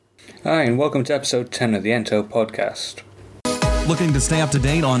Hi, and welcome to episode 10 of the Ento Podcast. Looking to stay up to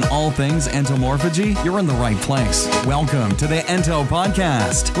date on all things entomorphagy? You're in the right place. Welcome to the Ento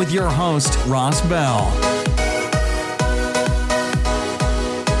Podcast with your host, Ross Bell.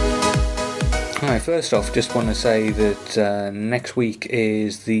 Hi, first off, just want to say that next week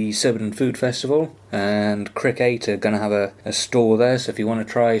is the Surbiton Food Festival, and Cricket are going to have a store there, so if you want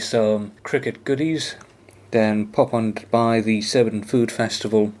to try some cricket goodies, then pop on by the Surbiton Food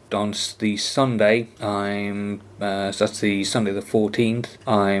Festival on the Sunday. So that's the Sunday the 14th.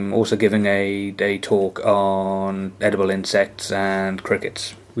 I'm also giving a day talk on edible insects and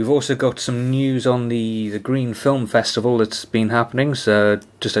crickets. We've also got some news on the Green Film Festival that's been happening, so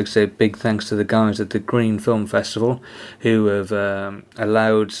just like to say a big thanks to the guys at the Green Film Festival who have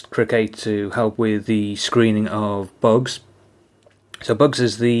allowed Cricket to help with the screening of Bugs. So Bugs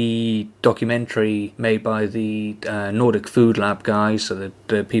is the documentary made by the Nordic Food Lab guys, so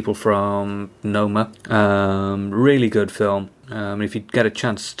the people from Noma. Really good film. If you get a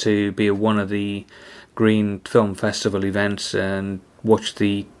chance to be at one of the Green Film Festival events and watch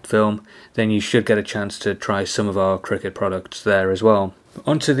the film, then you should get a chance to try some of our cricket products there as well.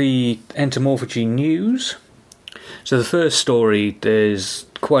 On to the entomorphagy news. So the first story is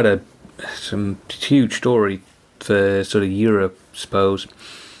quite some huge story for sort of Europe, I suppose.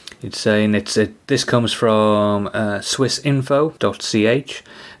 It's saying this comes from swissinfo.ch,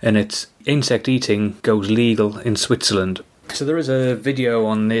 and it's insect eating goes legal in Switzerland. So there is a video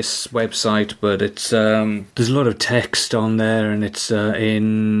on this website, but it's there's a lot of text on there, and it's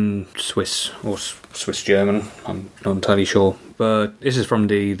in Swiss or Swiss German. I'm not entirely sure, but this is from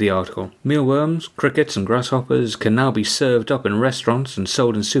the article. Mealworms, crickets, and grasshoppers can now be served up in restaurants and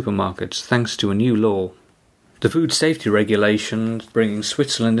sold in supermarkets thanks to a new law. The food safety regulations bringing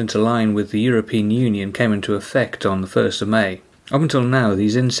Switzerland into line with the European Union came into effect on the 1st of May. Up until now,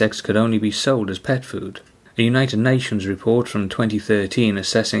 these insects could only be sold as pet food. A United Nations report from 2013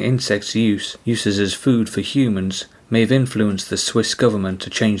 assessing insects' uses as food for humans may have influenced the Swiss government to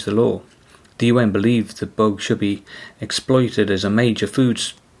change the law. The UN believed the bug should be exploited as a major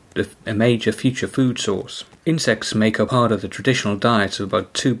future food source. Insects make up part of the traditional diets of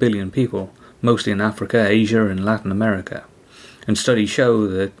about 2 billion people, mostly in Africa, Asia and Latin America, and studies show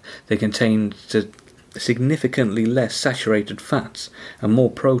that they contain significantly less saturated fats and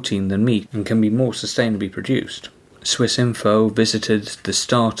more protein than meat and can be more sustainably produced. Swiss Info visited the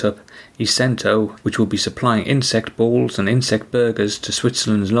startup Ento, which will be supplying insect balls and insect burgers to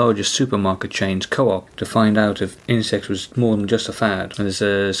Switzerland's largest supermarket chain's Co-op, to find out if insects was more than just a fad. And there's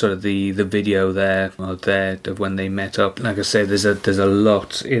a sort of the video there of when they met up. Like I said, there's a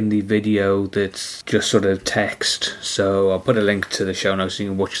lot in the video that's just sort of text, so I'll put a link to the show notes so you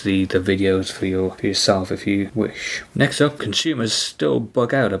can watch the videos for yourself if you wish. Next up, consumers still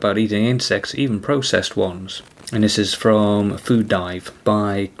bug out about eating insects, even processed ones. And this is from Food Dive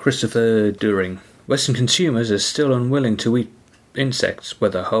by Christopher During. Western consumers are still unwilling to eat insects,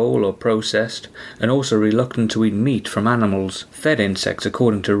 whether whole or processed, and also reluctant to eat meat from animals fed insects,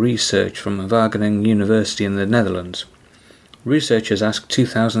 according to research from Wageningen University in the Netherlands. Researchers asked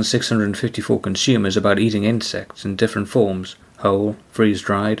 2,654 consumers about eating insects in different forms: whole,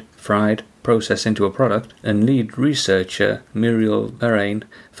 freeze-dried, fried, processed into a product, and lead researcher Muriel Barain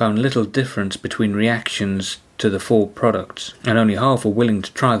found little difference between reactions to the four products, and only half were willing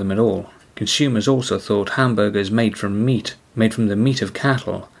to try them at all. Consumers also thought hamburgers made from the meat of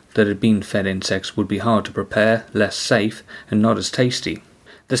cattle that had been fed insects would be hard to prepare, less safe, and not as tasty.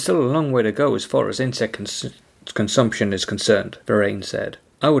 There's still a long way to go as far as insect consumption is concerned, Barain said.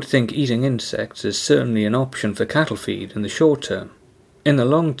 I would think eating insects is certainly an option for cattle feed in the short term. In the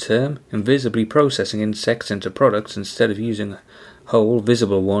long term, invisibly processing insects into products instead of using whole,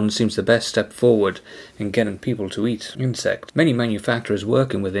 visible ones seems the best step forward in getting people to eat insects. Many manufacturers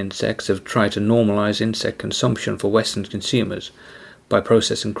working with insects have tried to normalize insect consumption for Western consumers by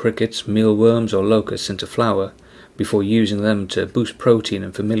processing crickets, mealworms or locusts into flour before using them to boost protein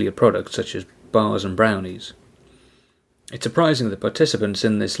in familiar products such as bars and brownies. It's surprising that participants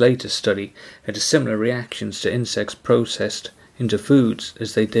in this latest study had similar reactions to insects processed into foods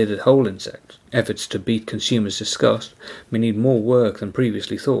as they did at whole insects. Efforts to beat consumers' disgust may need more work than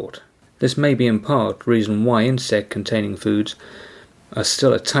previously thought. This may be in part the reason why insect-containing foods are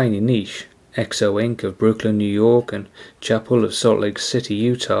still a tiny niche. Exo Inc. of Brooklyn, New York, and Chapel of Salt Lake City,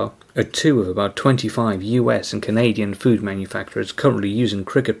 Utah, are two of about 25 US and Canadian food manufacturers currently using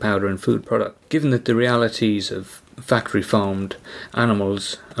cricket powder in food products. Given that the realities of factory-farmed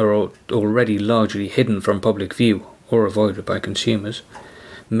animals are already largely hidden from public view or avoided by consumers,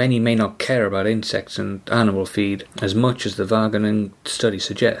 Many may not care about insects and animal feed as much as the Wageningen study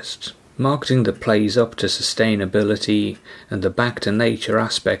suggests. Marketing that plays up to sustainability and the back-to-nature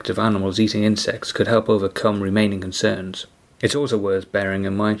aspect of animals eating insects could help overcome remaining concerns. It's also worth bearing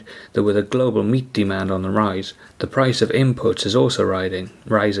in mind that with a global meat demand on the rise, the price of inputs is also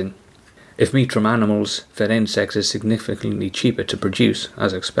rising. If meat from animals fed insects is significantly cheaper to produce,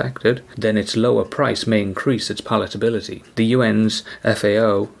 as expected, then its lower price may increase its palatability. The UN's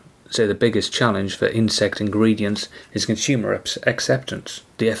FAO say the biggest challenge for insect ingredients is consumer acceptance.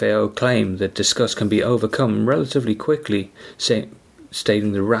 The FAO claim that disgust can be overcome relatively quickly,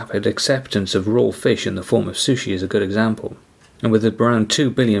 stating the rapid acceptance of raw fish in the form of sushi is a good example. And with around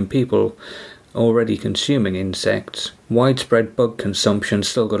 2 billion people already consuming insects, widespread bug consumption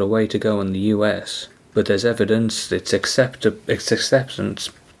still got a way to go in the US, but there's evidence its acceptance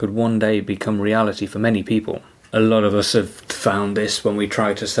could one day become reality for many people. A lot of us have found this when we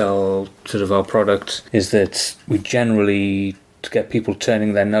try to sell sort of our products, is that we generally get people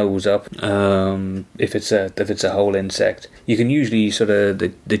turning their nose up if it's a whole insect. You can usually sort of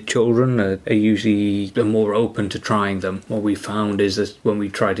the children are usually more open to trying them. What we found is that when we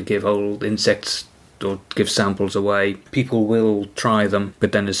try to give whole insects or give samples away, people will try them,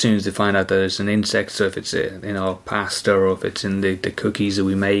 but then as soon as they find out there's an insect, so if it's in our pasta or if it's in the cookies that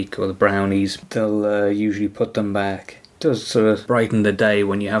we make or the brownies, they'll usually put them back. It does sort of brighten the day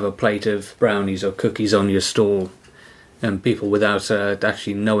when you have a plate of brownies or cookies on your stall and people, without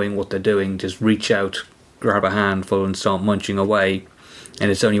actually knowing what they're doing, just reach out, grab a handful and start munching away, and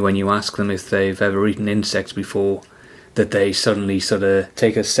it's only when you ask them if they've ever eaten insects before that they suddenly sort of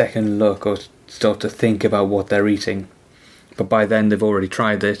take a second look or start to think about what they're eating. But by then they've already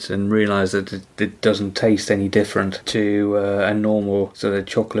tried it and realised that it doesn't taste any different to a normal sort of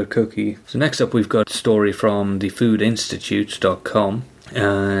chocolate cookie. So next up we've got a story from thefoodinstitute.com,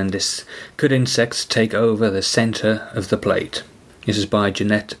 and this: could insects take over the centre of the plate? This is by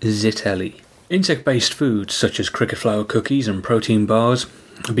Jeanette Zitelli. Insect-based foods such as cricket flour cookies and protein bars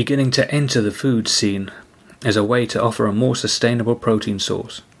are beginning to enter the food scene as a way to offer a more sustainable protein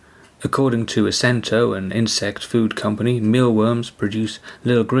source. According to Ento, an insect food company, mealworms produce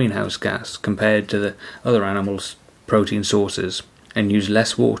little greenhouse gas compared to the other animals' protein sources and use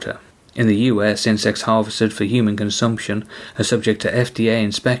less water. In the US, insects harvested for human consumption are subject to FDA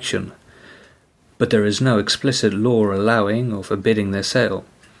inspection, but there is no explicit law allowing or forbidding their sale.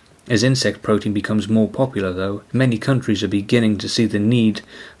 As insect protein becomes more popular, though, many countries are beginning to see the need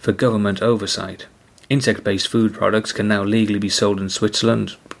for government oversight. Insect-based food products can now legally be sold in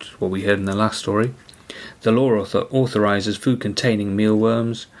Switzerland, which is what we heard in the last story. The law authorises food containing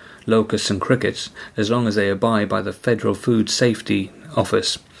mealworms, locusts and crickets, as long as they abide by the Federal Food Safety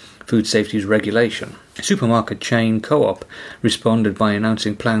Office Food Safety's regulation. Supermarket chain Co-op responded by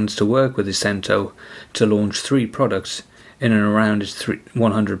announcing plans to work with Ento to launch 3 products in and around its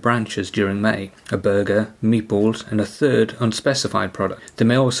 100 branches during May: a burger, meatballs, and a third unspecified product. They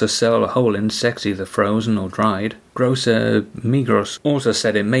may also sell whole insects, either frozen or dried. Grocer Migros also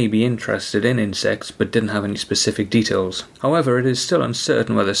said it may be interested in insects, but didn't have any specific details. However, it is still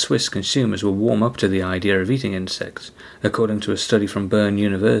uncertain whether Swiss consumers will warm up to the idea of eating insects. According to a study from Bern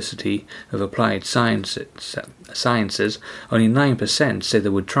University of Applied Sciences, only 9% said they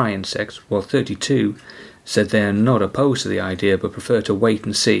would try insects, while 32% said they are not opposed to the idea but prefer to wait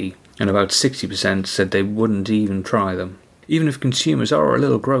and see, and about 60% said they wouldn't even try them. Even if consumers are a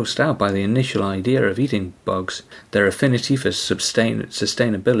little grossed out by the initial idea of eating bugs, their affinity for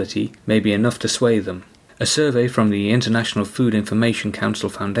sustainability may be enough to sway them. A survey from the International Food Information Council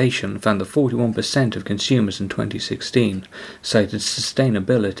Foundation found that 41% of consumers in 2016 cited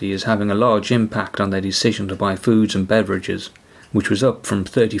sustainability as having a large impact on their decision to buy foods and beverages, which was up from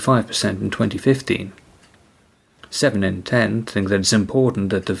 35% in 2015. 7 in 10 think that it's important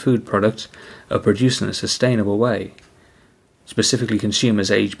that the food products are produced in a sustainable way. Specifically, consumers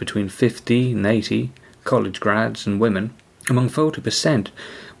aged between 50 and 80, college grads and women, among 40%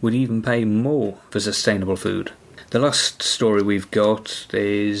 would even pay more for sustainable food. The last story we've got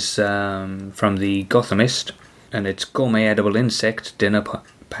is from the Gothamist, and it's Gourmet Edible Insect Dinner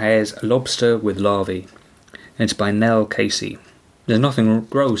Pairs Lobster with Larvae. And it's by Nell Casey. There's nothing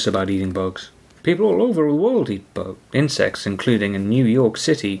gross about eating bugs. People all over the world eat insects, including in New York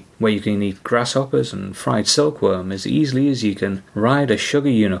City, where you can eat grasshoppers and fried silkworm as easily as you can ride a sugar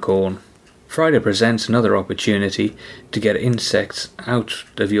unicorn. Friday presents another opportunity to get insects out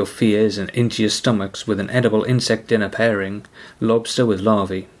of your fears and into your stomachs with an edible insect dinner pairing, lobster with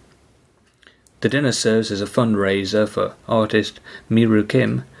larvae. The dinner serves as a fundraiser for artist Miru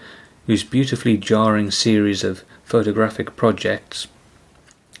Kim, whose beautifully jarring series of photographic projects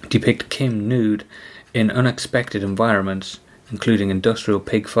depict Kim nude in unexpected environments, including industrial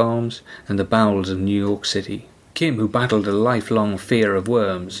pig farms and the bowels of New York City. Kim, who battled a lifelong fear of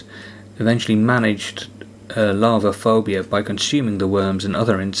worms, eventually managed larva phobia by consuming the worms and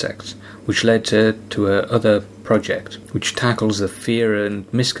other insects, which led to her other project, which tackles the fear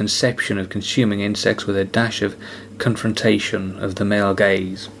and misconception of consuming insects with a dash of confrontation of the male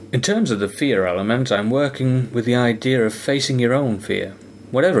gaze. In terms of the fear element, I'm working with the idea of facing your own fear,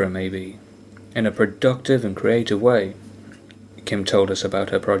 whatever it may be, in a productive and creative way, Kim told us about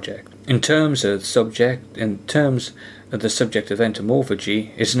her project. In terms of the subject of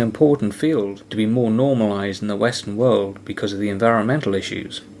entomorphagy, it's an important field to be more normalised in the Western world because of the environmental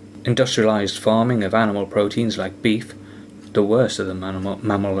issues. Industrialised farming of animal proteins like beef, the worst of the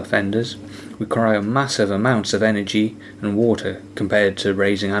mammal offenders, require massive amounts of energy and water compared to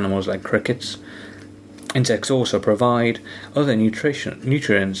raising animals like crickets. Insects also provide other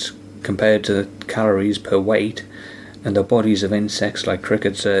nutrients compared to the calories per weight, and the bodies of insects like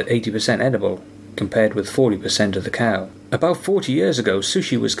crickets are 80% edible, compared with 40% of the cow. About 40 years ago,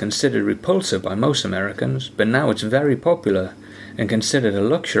 sushi was considered repulsive by most Americans, but now it's very popular and considered a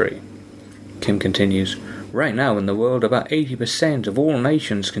luxury. Kim continues, right now in the world, about 80% of all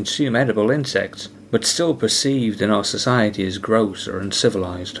nations consume edible insects, but still perceived in our society as gross or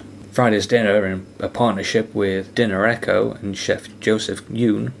uncivilized. Friday's Dinner, in a partnership with Dinner Echo and chef Joseph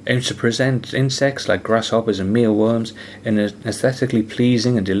Yoon, aims to present insects like grasshoppers and mealworms in an aesthetically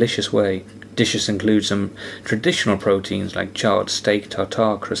pleasing and delicious way. Dishes include some traditional proteins like charred steak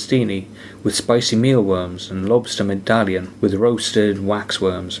tartare crostini with spicy mealworms and lobster medallion with roasted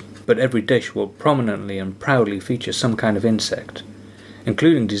waxworms. But every dish will prominently and proudly feature some kind of insect,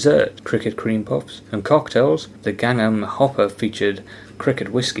 including dessert, cricket cream puffs, and cocktails. The Gangnam Hopper featured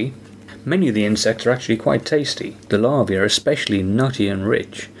cricket whiskey. Many of the insects are actually quite tasty. The larvae are especially nutty and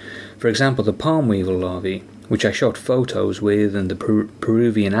rich. For example, the palm weevil larvae, which I shot photos with in the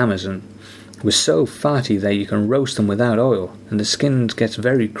Peruvian Amazon, was so fatty that you can roast them without oil, and the skin gets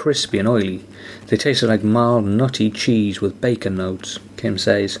very crispy and oily. They tasted like mild, nutty cheese with bacon notes, Kim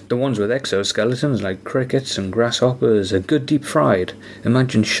says. The ones with exoskeletons, like crickets and grasshoppers, are good deep fried.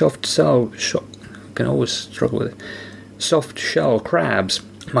 Imagine soft shell crabs.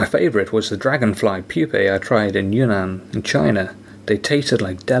 My favourite was the dragonfly pupae I tried in Yunnan, in China. They tasted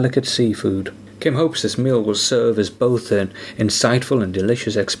like delicate seafood. Kim hopes this meal will serve as both an insightful and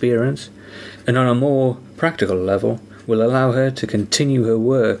delicious experience, and on a more practical level, will allow her to continue her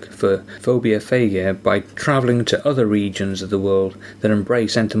work for phobia phagia by travelling to other regions of the world that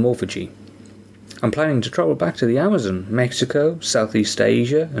embrace entomorphagy. I'm planning to travel back to the Amazon, Mexico, Southeast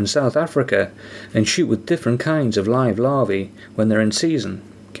Asia and South Africa and shoot with different kinds of live larvae when they're in season,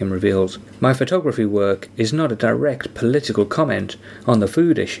 Kim reveals. My photography work is not a direct political comment on the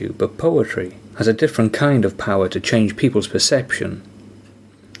food issue, but poetry has a different kind of power to change people's perception.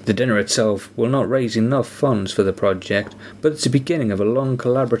 The dinner itself will not raise enough funds for the project, but it's the beginning of a long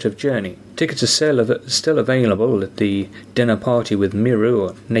collaborative journey. Tickets are still available at the dinner party with Miru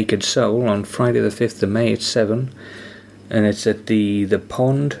or Naked Soul on Friday the 5th of May at 7, and it's at the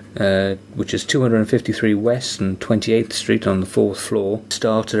Pond, which is 253 West and 28th Street on the 4th floor.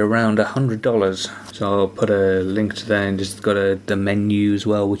 Start at around $100, so I'll put a link to that, and just got the menu as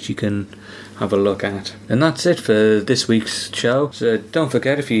well, which you can have a look at. And that's it for this week's show. So don't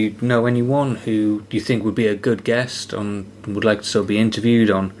forget, if you know anyone who you think would be a good guest on, would like to sort of be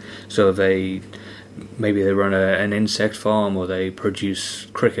interviewed on sort of maybe they run an insect farm or they produce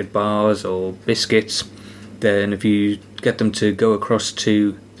cricket bars or biscuits, then if you get them to go across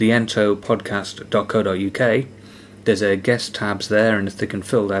to the entopodcast.co.uk, there's a guest tabs there, and if they can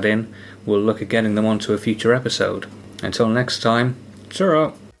fill that in, we'll look at getting them onto a future episode. Until next time,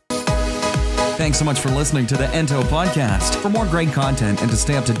 ta-ra! Thanks so much for listening to the Ento Podcast. For more great content and to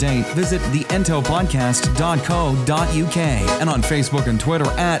stay up to date, visit theentopodcast.co.uk and on Facebook and Twitter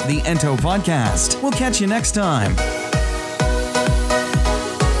at the Ento Podcast. We'll catch you next time.